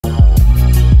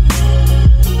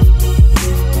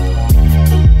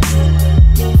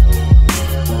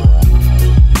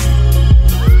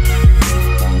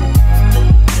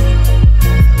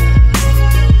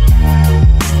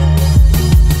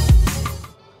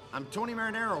I'm Tony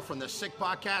Marinaro from the Sick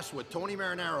Podcast with Tony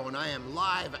Marinaro, and I am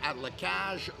live at La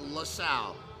Cage La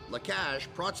Salle. La Cage,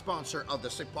 proud sponsor of the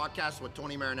Sick Podcast with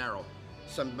Tony Marinaro.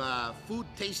 Some food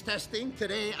taste testing.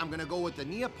 Today, I'm gonna go with the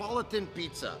Neapolitan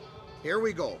Pizza. Here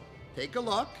we go. Take a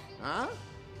look, huh?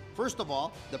 First of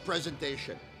all, the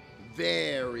presentation.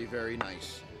 Very, very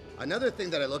nice. Another thing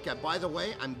that I look at, by the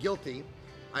way, I'm guilty.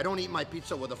 I don't eat my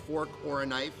pizza with a fork or a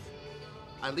knife.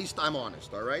 At least I'm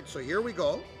honest, all right? So here we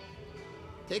go.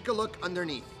 Take a look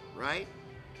underneath, right?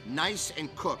 Nice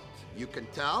and cooked. You can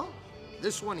tell.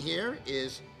 This one here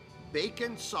is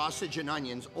bacon, sausage, and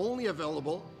onions, only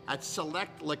available at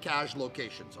select La Cage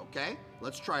locations, okay?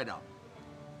 Let's try it out.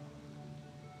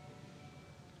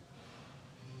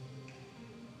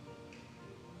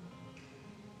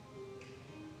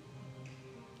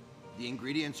 The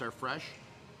ingredients are fresh.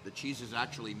 The cheese is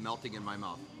actually melting in my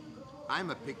mouth. I'm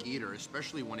a picky eater,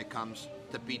 especially when it comes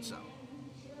to pizza.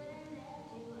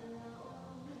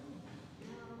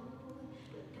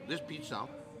 This pizza,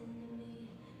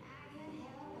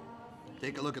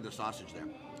 take a look at the sausage there.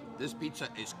 This pizza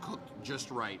is cooked just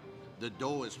right. The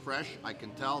dough is fresh, I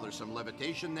can tell there's some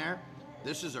levitation there.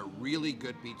 This is a really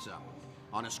good pizza.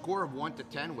 On a score of 1 to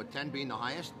 10, with 10 being the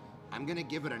highest, I'm gonna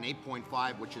give it an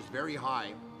 8.5, which is very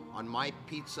high on my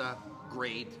pizza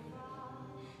grade.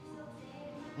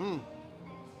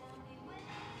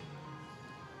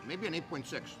 Maybe an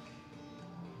 8.6.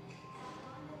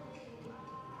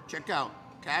 Check out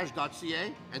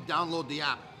cash.ca and download the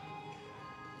app.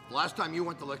 The last time you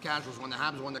went to La Cage was when the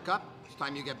Habs won the Cup. It's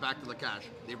time you get back to La Cage.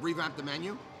 They've revamped the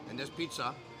menu, and this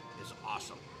pizza is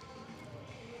awesome.